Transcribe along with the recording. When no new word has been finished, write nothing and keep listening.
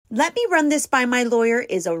Let me run this by my lawyer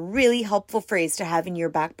is a really helpful phrase to have in your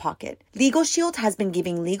back pocket. Legal Shield has been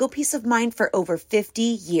giving legal peace of mind for over 50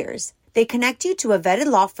 years. They connect you to a vetted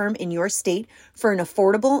law firm in your state for an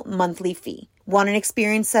affordable monthly fee. Want an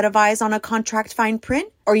experienced set of eyes on a contract fine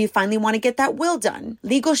print? Or you finally want to get that will done?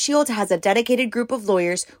 Legal Shield has a dedicated group of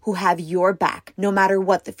lawyers who have your back, no matter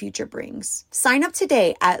what the future brings. Sign up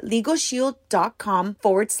today at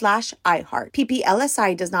LegalShield.com/iHeart.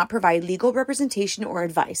 PPLSI does not provide legal representation or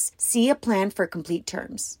advice. See a plan for complete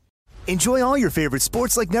terms. Enjoy all your favorite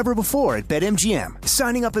sports like never before at BetMGM.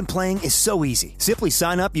 Signing up and playing is so easy. Simply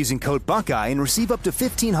sign up using code Buckeye and receive up to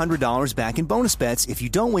 $1,500 back in bonus bets if you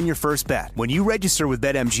don't win your first bet. When you register with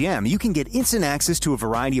BetMGM, you can get instant access to a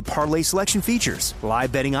variety of parlay selection features,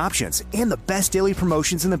 live betting options, and the best daily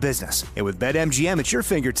promotions in the business. And with BetMGM at your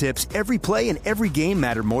fingertips, every play and every game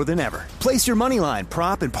matter more than ever. Place your moneyline,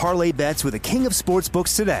 prop, and parlay bets with the king of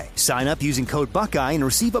sportsbooks today. Sign up using code Buckeye and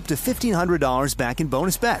receive up to $1,500 back in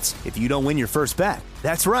bonus bets if you don't win your first bet.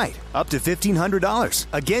 That's right, up to $1,500.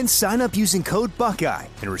 Again, sign up using code Buckeye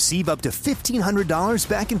and receive up to $1,500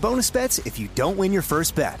 back in bonus bets if you don't win your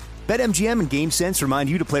first bet. BetMGM and GameSense remind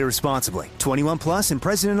you to play responsibly. 21 plus and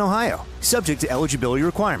present in Ohio. Subject to eligibility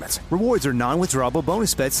requirements. Rewards are non-withdrawable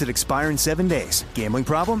bonus bets that expire in 7 days. Gambling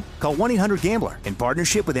problem? Call 1-800-GAMBLER in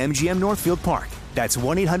partnership with MGM Northfield Park. That's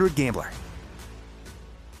 1-800-GAMBLER.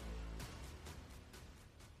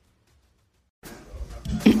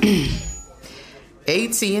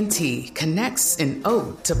 AT&T connects an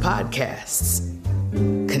ode to podcasts.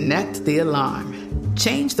 Connect the alarm.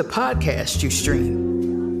 Change the podcast you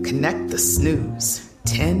stream. Connect the snooze.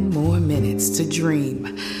 10 more minutes to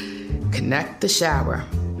dream. Connect the shower.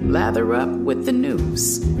 Lather up with the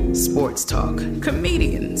news. Sports talk,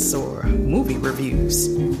 comedians, or movie reviews.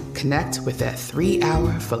 Connect with that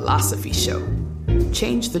 3-hour philosophy show.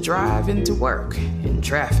 Change the drive into work in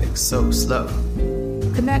traffic so slow.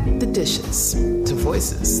 Connect the dishes to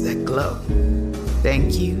voices that glow.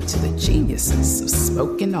 Thank you to the geniuses of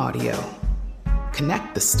spoken audio.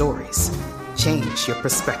 Connect the stories. Change your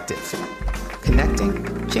perspective.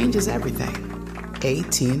 Connecting changes everything.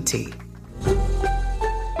 AT&T.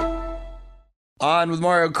 On with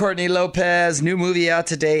Mario Courtney Lopez. New movie out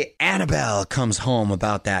today. Annabelle comes home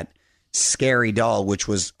about that scary doll, which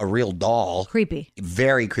was a real doll. Creepy.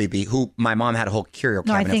 Very creepy. Who my mom had a whole curio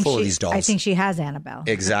cabinet full of these dolls. I think she has Annabelle.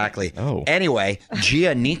 Exactly. Oh. Anyway,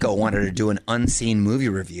 Gia Nico wanted to do an unseen movie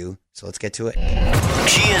review, so let's get to it.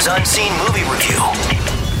 Gia's Unseen Movie Review.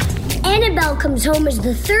 Annabelle Comes Home is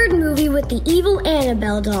the third movie with the evil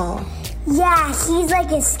Annabelle doll. Yeah, she's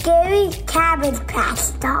like a scary Cabbage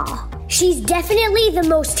Patch doll. She's definitely the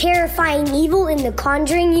most terrifying evil in the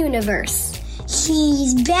Conjuring universe.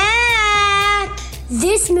 She's back!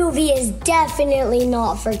 This movie is definitely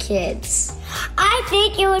not for kids. I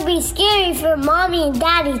think it would be scary for Mommy and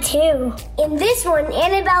Daddy, too. In this one,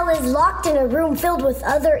 Annabelle is locked in a room filled with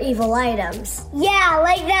other evil items. Yeah,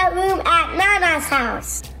 like that room at Nana's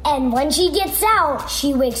house. And when she gets out,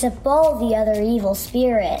 she wakes up all the other evil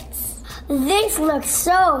spirits. This looks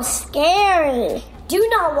so scary. Do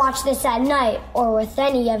not watch this at night or with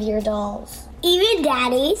any of your dolls. Even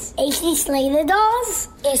Daddy's AC Slater dolls?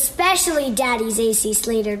 Especially Daddy's AC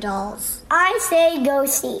Slater dolls. I say go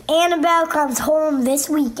see Annabelle Comes Home this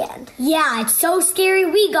weekend. Yeah, it's so scary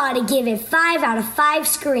we gotta give it 5 out of 5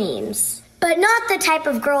 screams. But not the type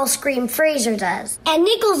of girl scream Fraser does. And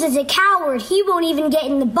Nichols is a coward. He won't even get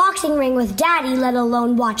in the boxing ring with Daddy, let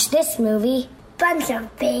alone watch this movie. Bunch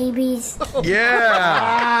of babies.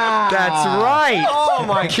 Yeah, that's right. Oh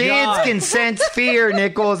my God. Kids can sense fear,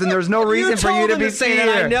 Nichols, and there's no reason for you to be saying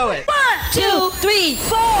I know it. 1, 2, 3,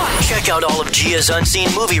 4. Check out all of Gia's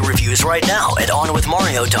Unseen Movie Reviews right now at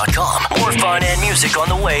onwithmario.com. More fun and music on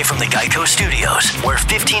the way from the Geico Studios, where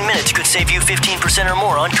 15 minutes could save you 15% or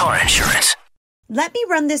more on car insurance. Let me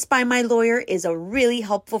run this by my lawyer is a really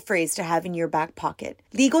helpful phrase to have in your back pocket.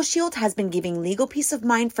 Legal Shield has been giving legal peace of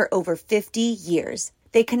mind for over 50 years.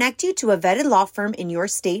 They connect you to a vetted law firm in your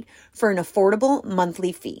state for an affordable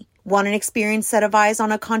monthly fee. Want an experienced set of eyes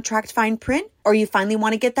on a contract fine print? Or you finally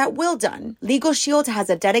want to get that will done? Legal Shield has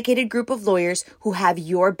a dedicated group of lawyers who have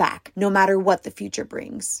your back, no matter what the future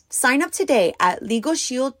brings. Sign up today at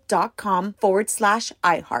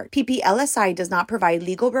LegalShield.com/iHeart. PPLSI does not provide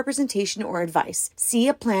legal representation or advice. See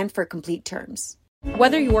a plan for complete terms.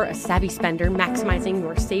 Whether you're a savvy spender maximizing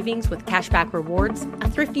your savings with cashback rewards,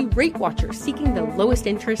 a thrifty rate watcher seeking the lowest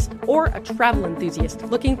interest, or a travel enthusiast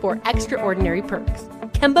looking for extraordinary perks,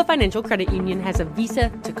 Kemba Financial Credit Union has a visa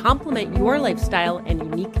to complement your lifestyle and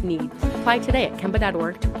unique needs. Apply today at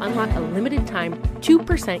Kemba.org to unlock a limited-time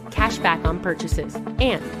 2% cash back on purchases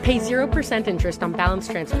and pay 0% interest on balance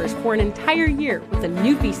transfers for an entire year with a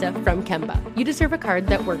new visa from Kemba. You deserve a card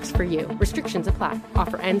that works for you. Restrictions apply.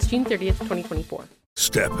 Offer ends June 30th, 2024.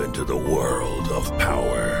 Step into the world of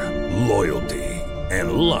power, loyalty,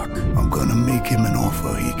 and luck. I'm gonna make him an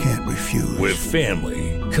offer he can't refuse. With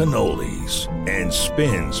family, cannolis, and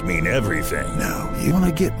spins mean everything. Now, you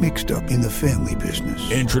wanna get mixed up in the family business.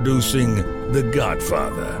 Introducing The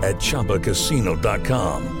Godfather at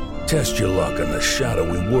ChumbaCasino.com. Test your luck in the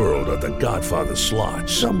shadowy world of The Godfather slot.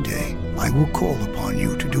 Someday, I will call upon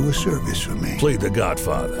you to do a service for me. Play The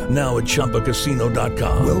Godfather, now at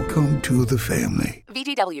ChumbaCasino.com. Welcome to the family.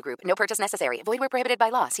 VGW Group. No purchase necessary. Void where prohibited by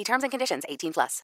law. See terms and conditions. 18+.